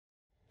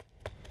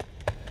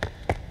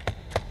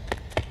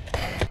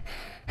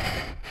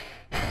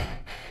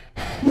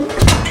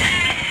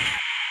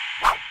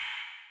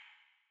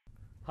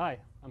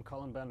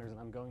Colin Benders, and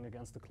I'm going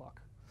against the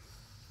clock.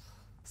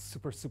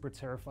 Super, super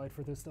terrified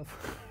for this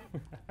stuff.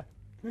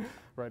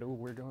 Right, oh,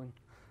 we're going.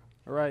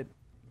 All right,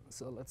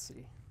 so let's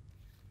see.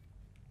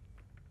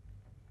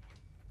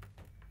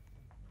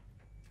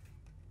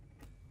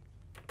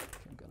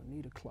 I'm gonna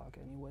need a clock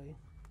anyway.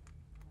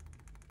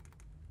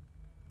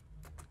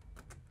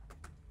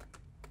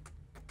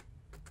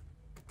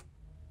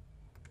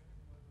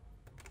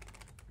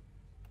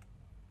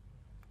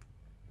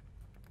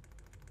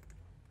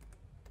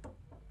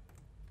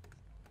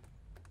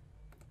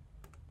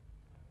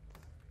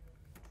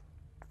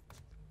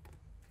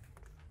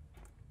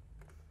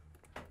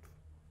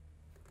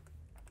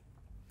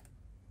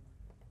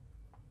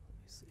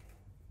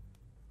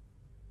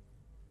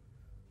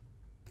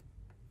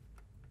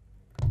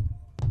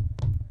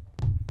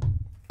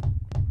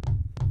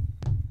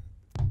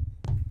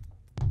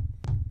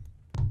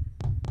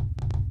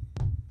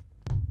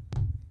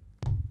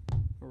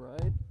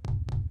 Right.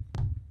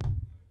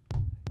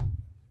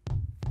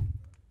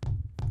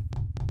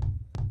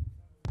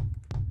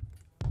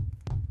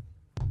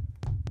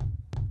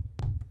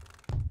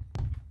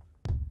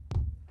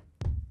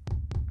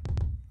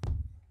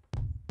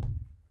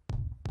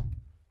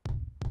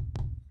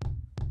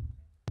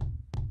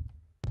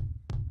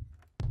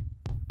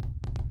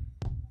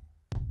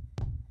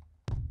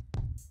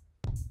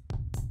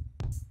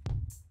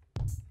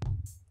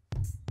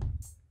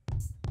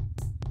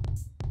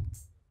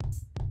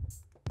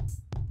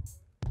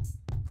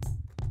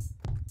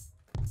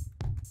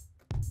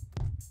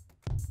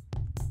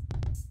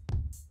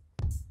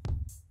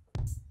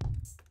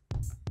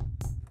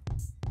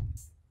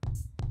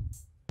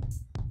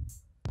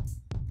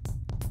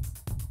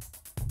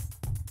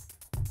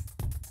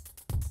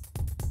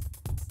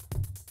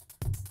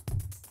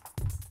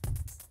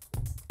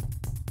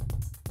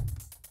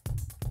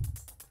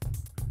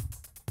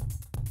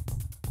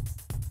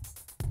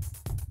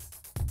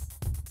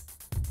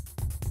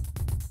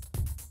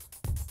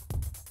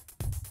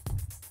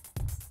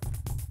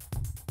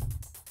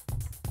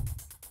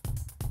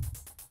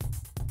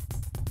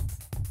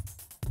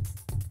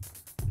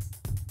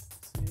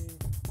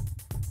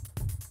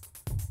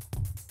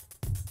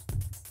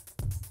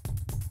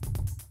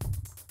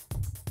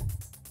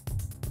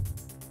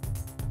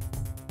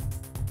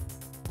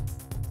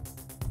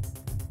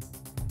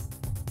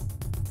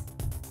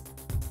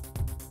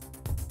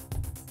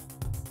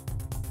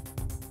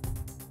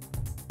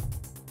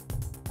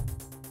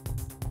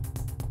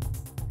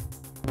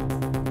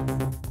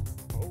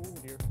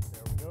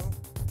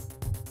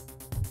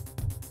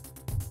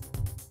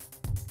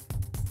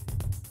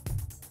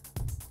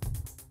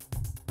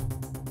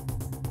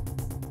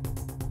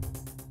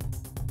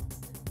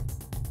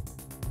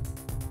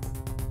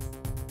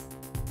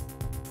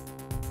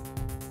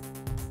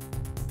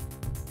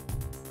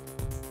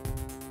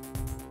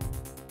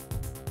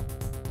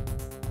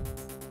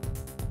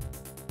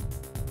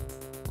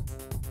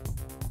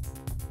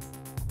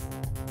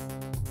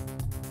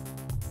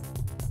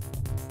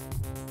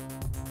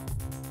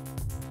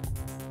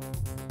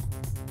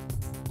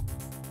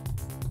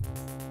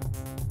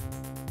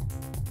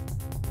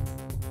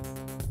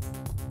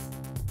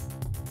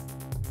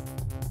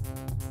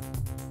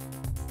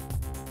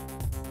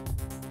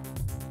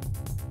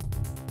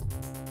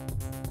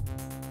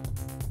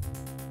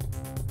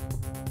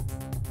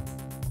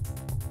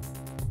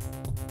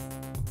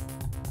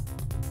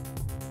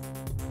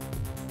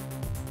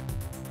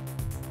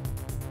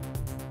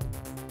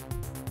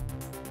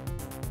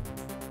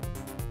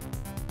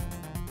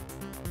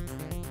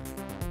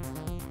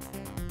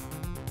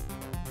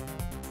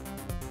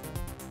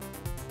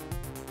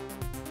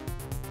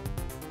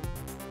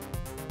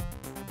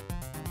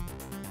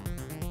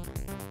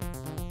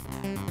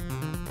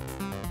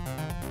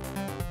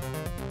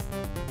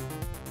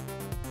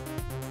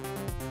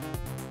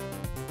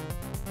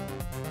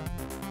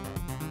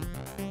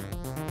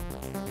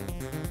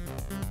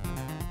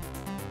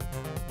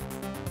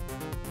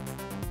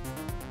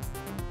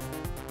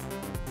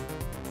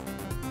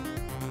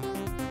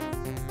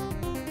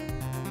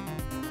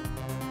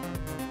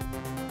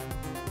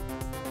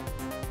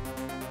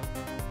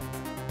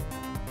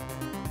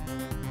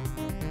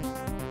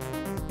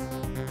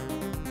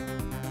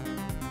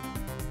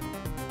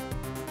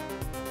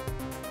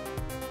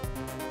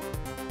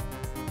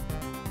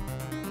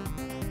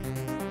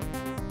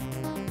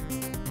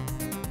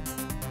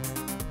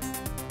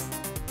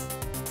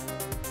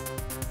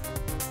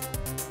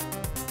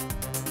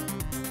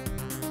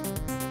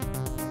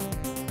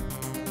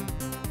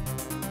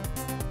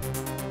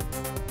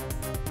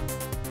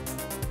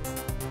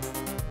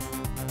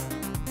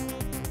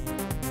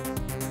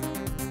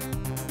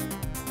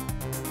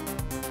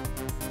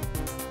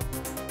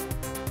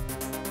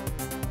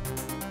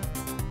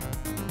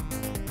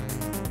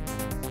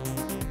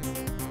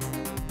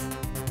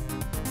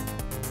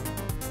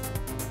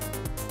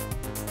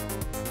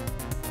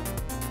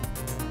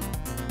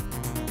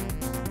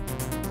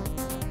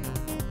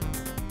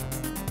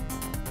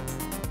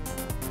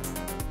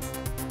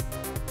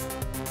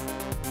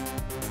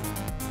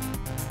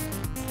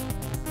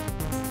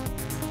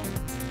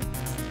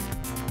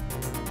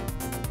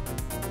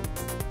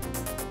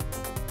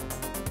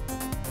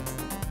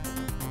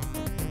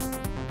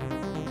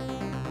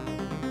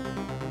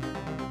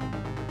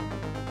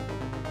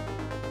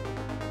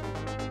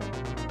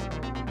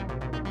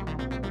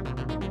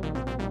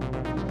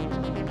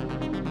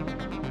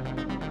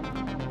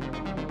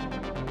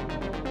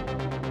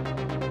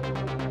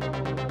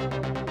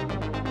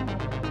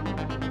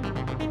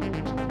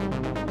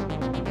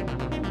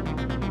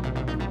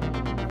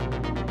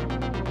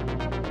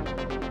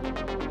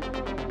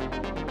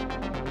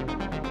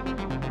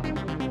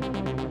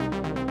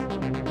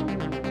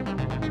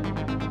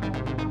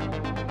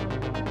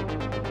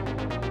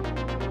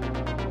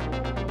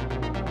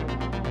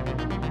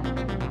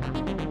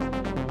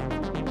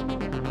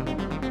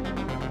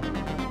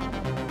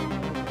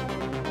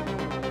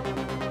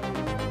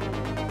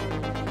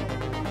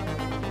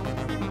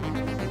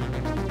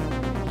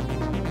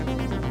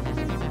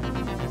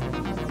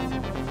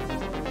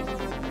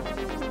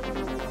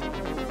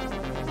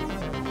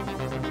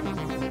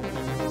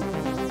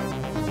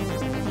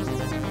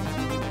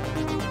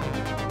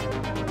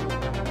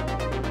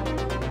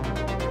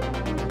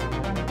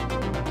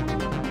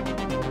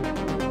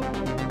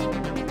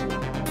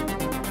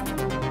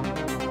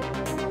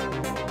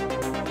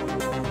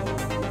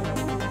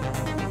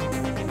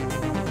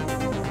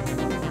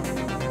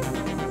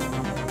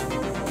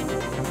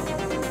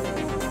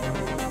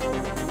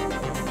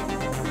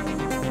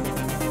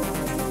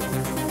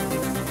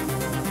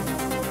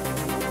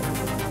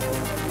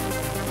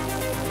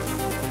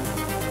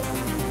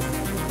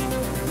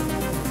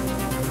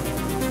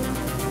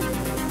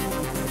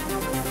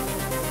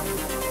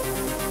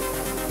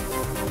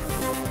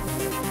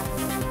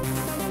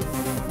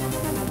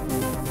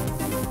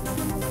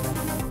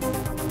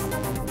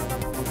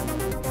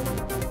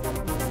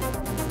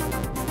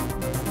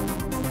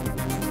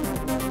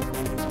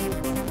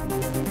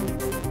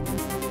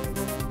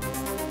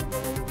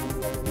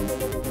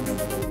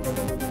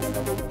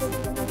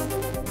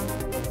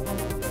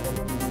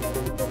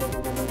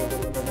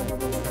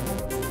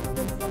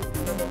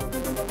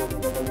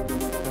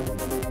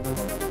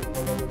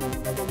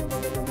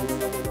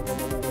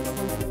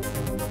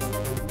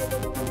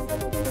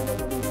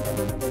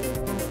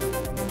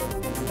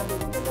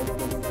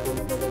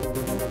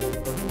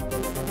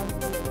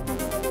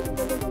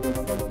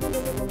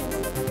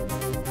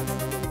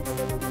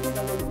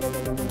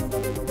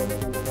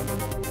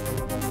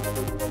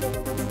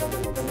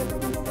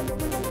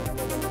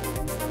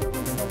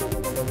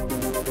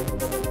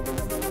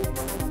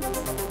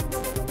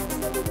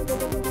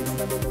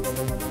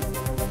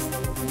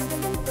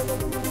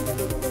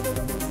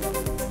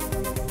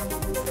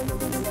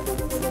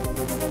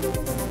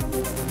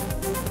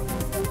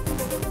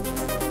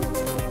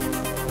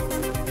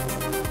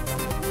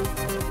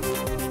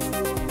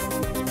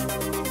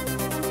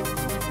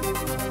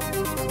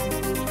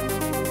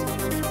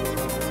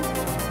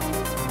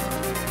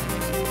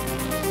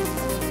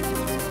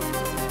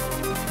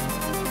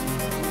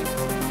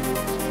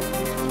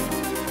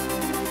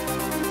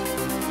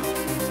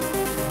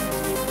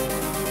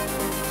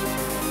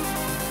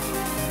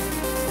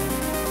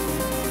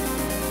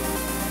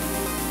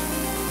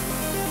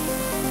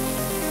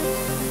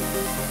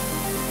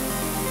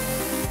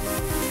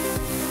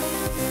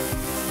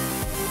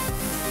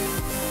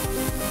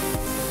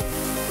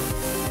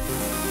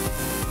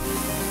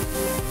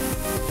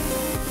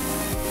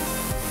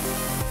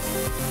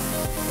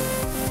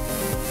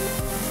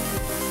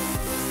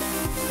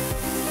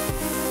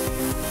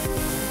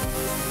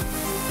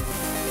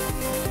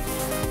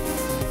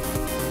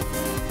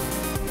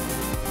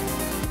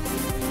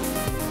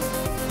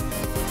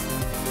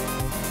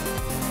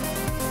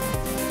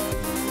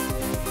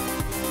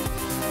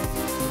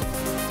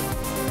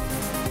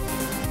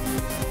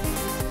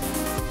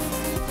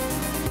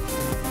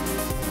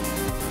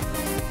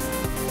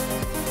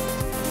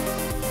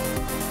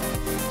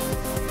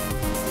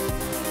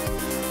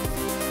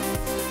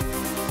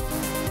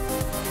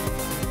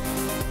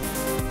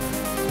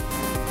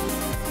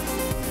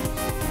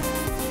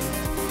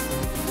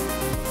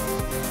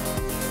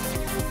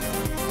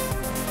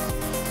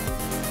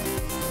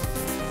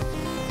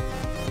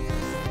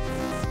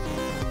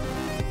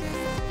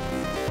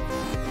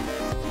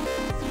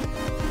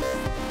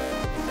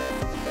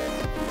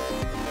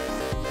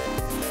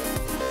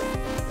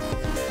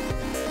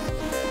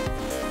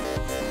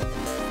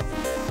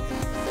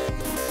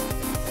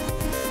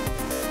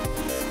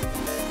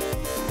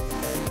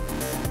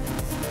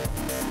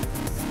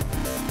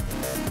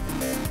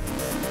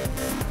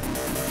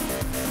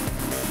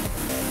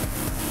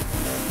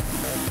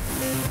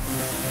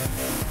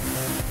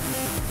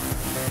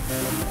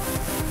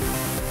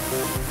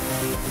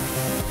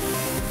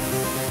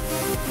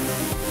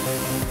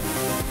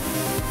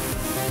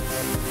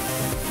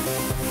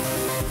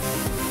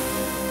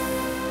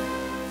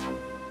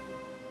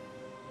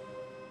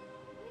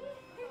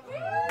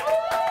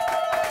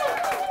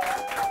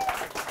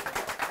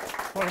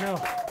 Oh no.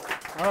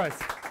 All right.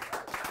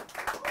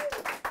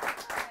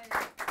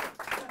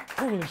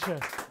 Holy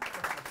shit.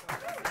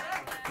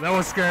 That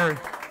was scary.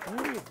 Good.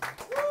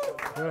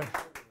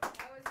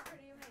 That was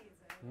pretty amazing.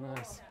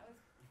 Nice.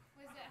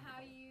 Was it how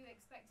you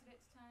expected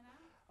it to turn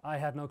out? I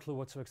had no clue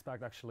what to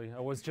expect, actually. I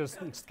was just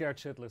scared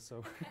shitless,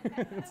 so.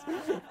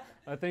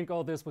 I think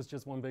all this was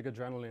just one big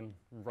adrenaline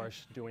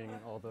rush doing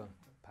all the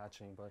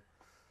patching, but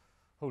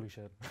holy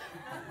shit.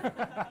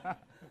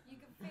 You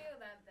could feel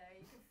that though.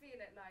 You could feel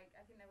it like,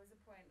 I think there was a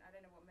point, I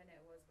don't know what minute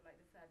it was, but like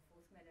the third,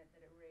 fourth minute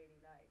that it really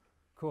like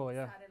Cool,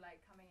 yeah. started like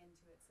coming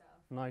into itself.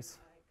 Nice.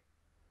 And, like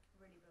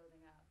really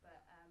building up.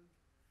 But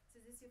so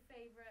is this your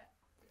favorite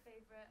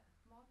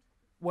mod?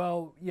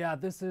 Well, yeah,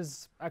 this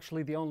is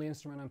actually the only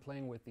instrument I'm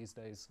playing with these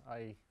days.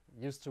 I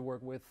used to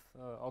work with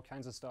all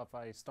kinds of stuff.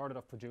 I started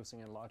off producing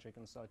in Logic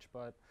and such,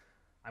 but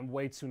I'm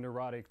way too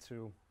neurotic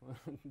to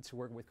to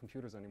work with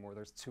computers anymore.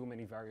 There's too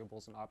many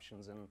variables and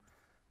options, and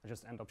I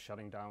just end up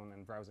shutting down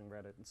and browsing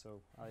Reddit. And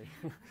so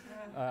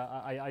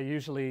I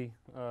usually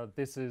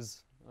this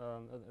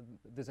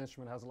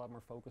instrument has a lot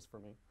more focus for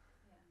me.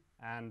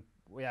 Yeah. And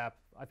yeah,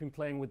 I've been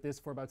playing with this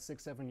for about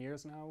 6-7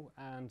 years now,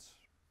 and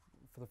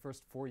for the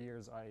first 4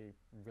 years, I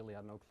really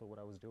had no clue what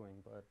I was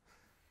doing. But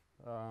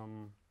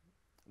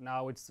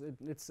now it's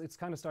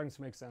kind of starting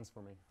to make sense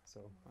for me.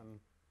 So I'm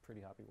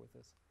pretty happy with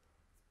this.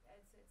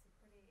 It's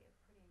a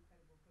pretty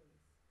incredible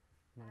piece.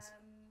 Nice.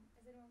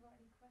 Has anyone got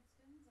any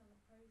questions on the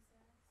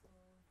process or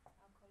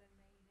how Colin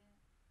made it?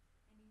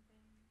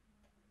 Anything?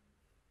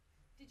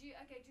 Did you,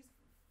 okay, just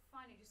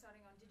finally, just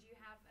starting on, did you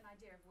have an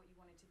idea of what you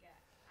wanted to get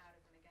out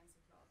of an Against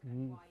the Clock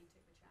and why you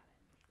took the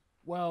challenge?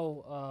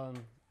 Well,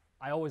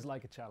 I always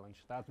like a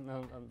challenge.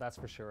 That's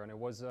for sure. And it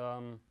was,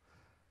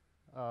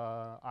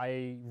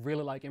 I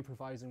really like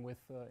improvising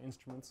with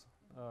instruments,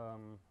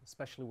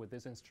 especially with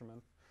this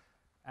instrument.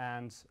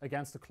 And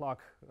Against the Clock,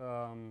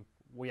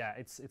 well, yeah,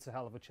 it's a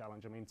hell of a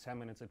challenge. I mean, 10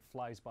 minutes, it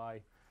flies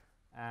by.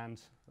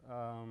 And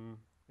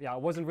yeah, I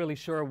wasn't really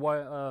sure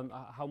what,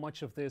 how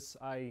much of this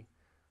I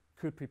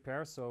could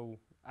prepare. So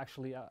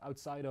actually,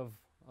 outside of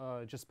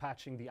just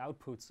patching the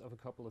outputs of a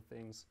couple of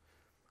things,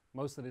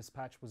 most of this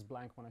patch was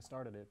blank when I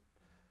started it.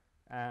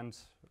 And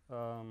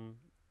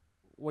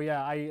well,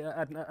 yeah,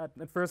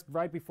 at first,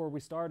 right before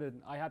we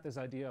started, I had this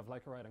idea of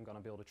like, all right, I'm going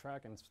to build a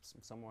track and it's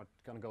somewhat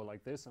going to go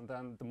like this. And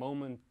then the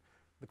moment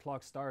the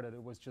clock started,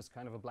 it was just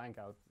kind of a blank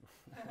out.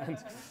 And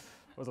I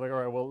was like, all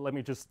right, well, let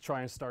me just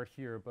try and start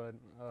here. But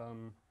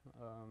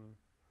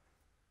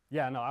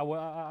yeah, no, I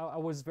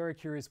was very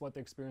curious what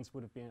the experience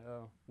would have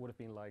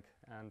been like.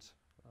 And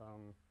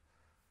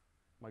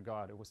my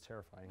God, it was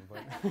terrifying.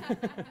 But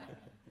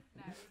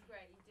No, it was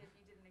great.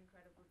 You did an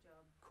incredible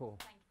job. Cool.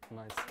 Thank you.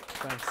 Nice.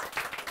 Thanks.